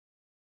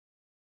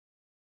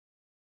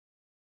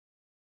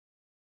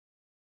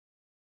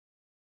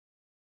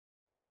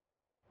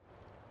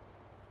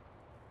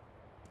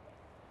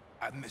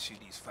I've missed you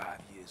these 5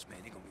 years, man.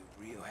 They're gonna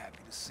be real happy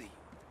to see you.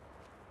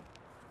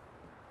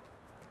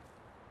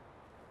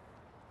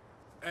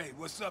 Hey,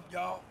 what's up,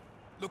 y'all?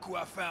 Look who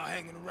I found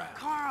hanging around.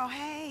 Carl,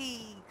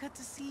 hey, good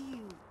to see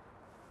you.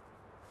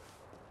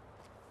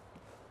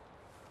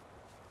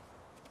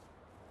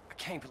 I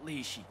can't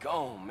believe she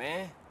gone,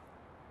 man.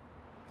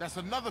 That's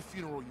another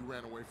funeral you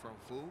ran away from,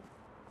 fool.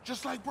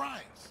 Just like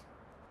Brian's.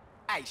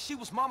 Hey, she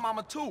was my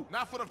mama too.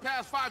 Not for the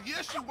past 5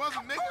 years she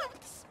wasn't, nigga.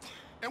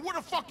 And where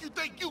the fuck you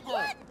think you going?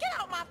 What? Get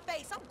out my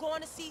face. I'm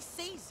going to see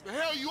Caesar. The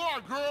hell you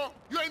are, girl.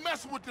 You ain't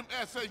messing with them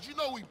essays. You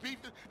know we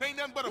beefed it. They ain't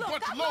nothing but a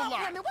bunch of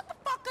lowlife. Women. What the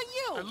fuck are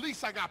you? At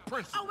least I got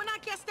principles. Oh, and I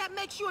guess that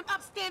makes you an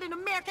upstanding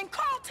American.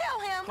 Carl, tell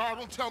him. Carl,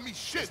 don't tell me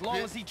shit, As long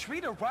bitch. as he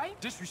treat her right,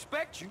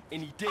 disrespect you,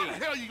 and he did. How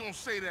the hell you gonna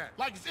say that?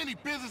 Like it's any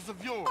business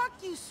of yours.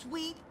 Fuck you,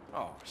 sweet.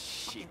 Oh,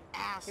 shit.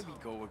 Asshole. Here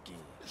we go again.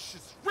 This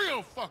shit's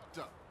real fucked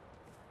up.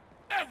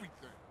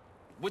 Everything.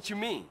 What you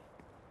mean?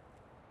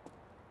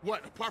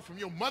 What, apart from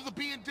your mother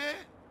being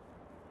dead?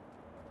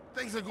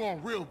 Things are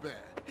going real bad.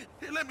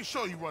 Here, let me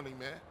show you running,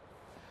 man.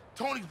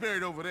 Tony's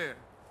buried over there.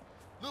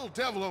 Little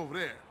devil over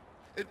there.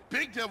 And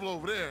big devil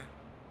over there.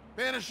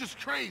 Man, it's just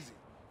crazy.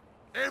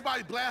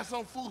 Everybody blasts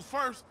on fools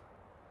first,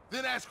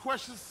 then ask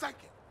questions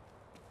second.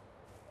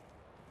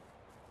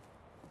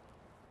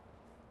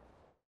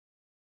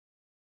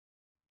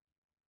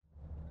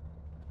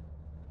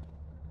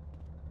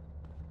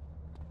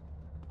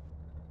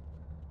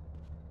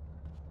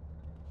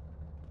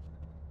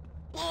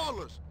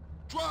 Ballers!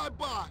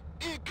 Drive-by!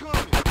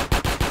 Incoming!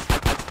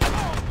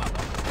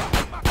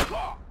 Oh, my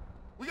car!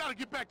 We gotta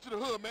get back to the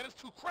hood, man. It's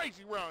too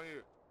crazy around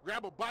here.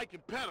 Grab a bike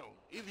and pedal.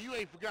 Either you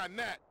ain't forgotten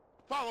that.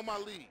 Follow my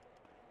lead.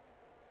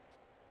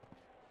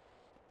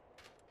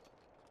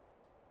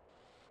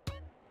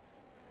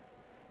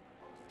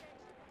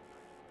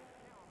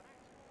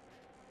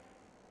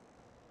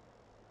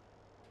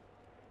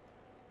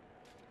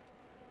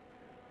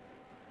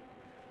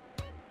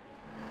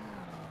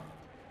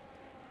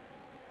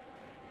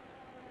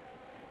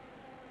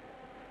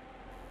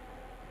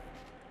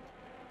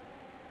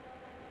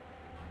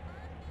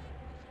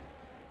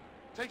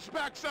 Takes you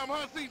back some,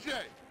 huh, CJ?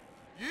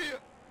 Yeah.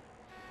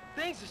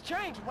 Things has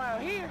changed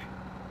around here.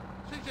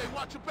 CJ,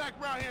 watch your back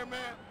around here,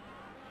 man.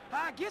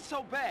 How'd I get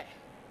so bad?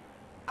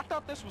 I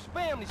thought this was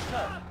family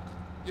stuff.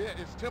 Yeah,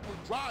 it's Temple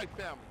Drive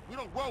family. We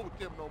don't roll with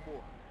them no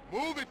more.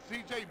 Move it,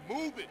 CJ,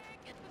 move it.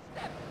 Get the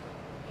step.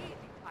 Easy,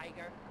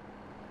 Tiger.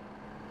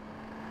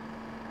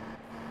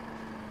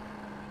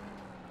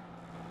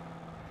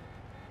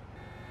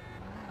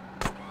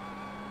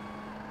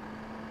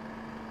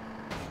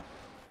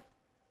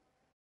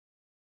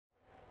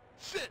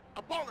 Shit,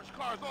 a baller's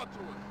car's onto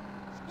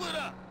us. Split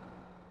up.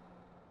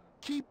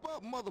 Keep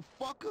up,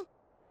 motherfucker.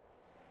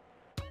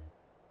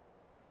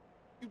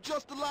 You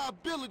just a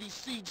liability,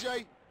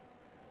 CJ.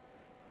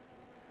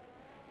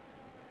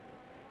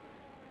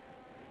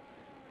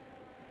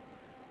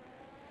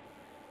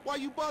 Why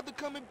you bother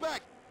coming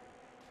back?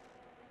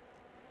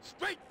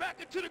 Straight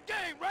back into the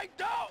game, right,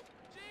 dog?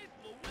 Jeez,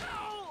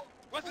 Louise.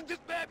 Wasn't this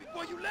bad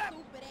before you left?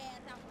 Stupid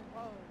ass out the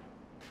road.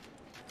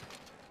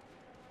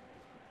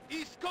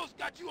 East Coast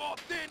got you all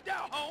thinned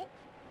out, home.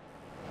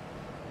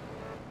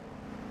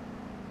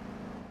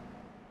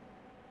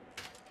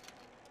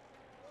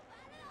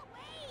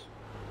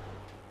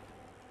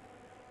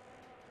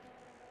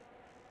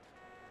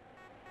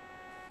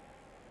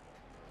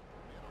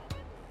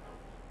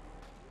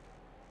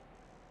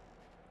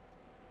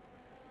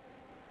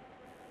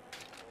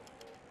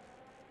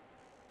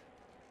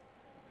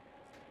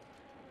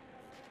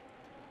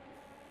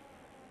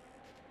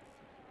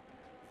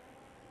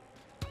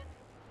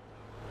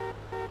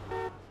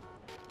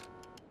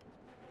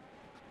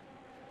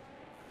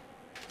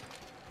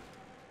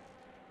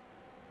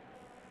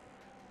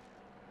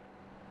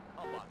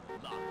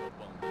 Lock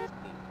up on this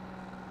boat.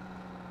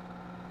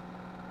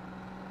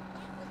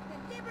 That was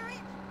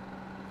deliberate.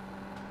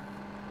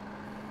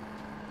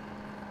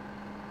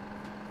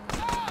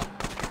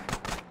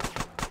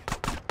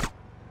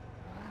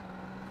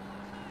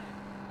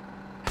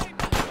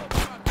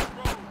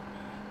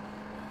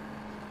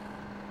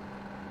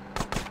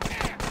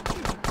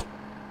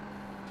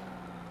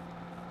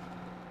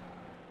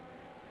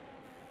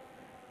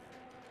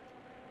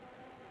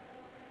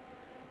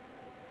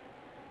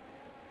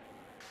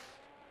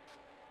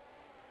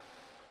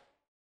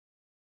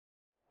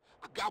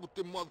 I got with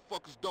them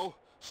motherfuckers, though.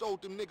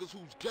 Sold them niggas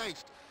who's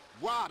gangster.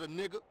 Rider,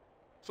 nigga.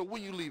 So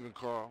when you leaving,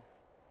 Carl?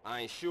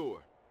 I ain't sure.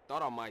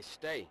 Thought I might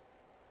stay.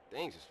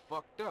 Things is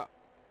fucked up.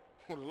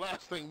 Well, the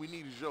last thing we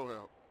need is your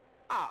help.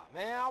 Ah,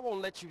 man, I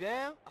won't let you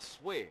down. I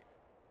swear.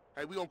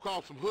 Hey, we gonna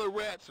call some hood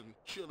rats and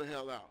chill the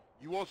hell out.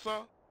 You want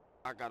some?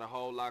 I got a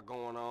whole lot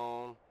going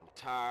on. I'm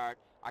tired.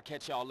 I'll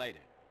catch y'all later.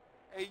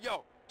 Hey,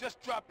 yo,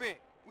 just drop in.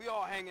 We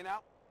all hanging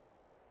out.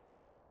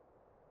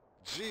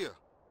 Gia,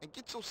 and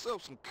get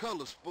yourself some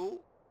colors,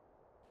 fool.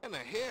 And a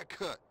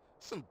haircut.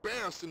 It's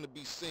embarrassing to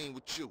be seen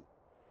with you.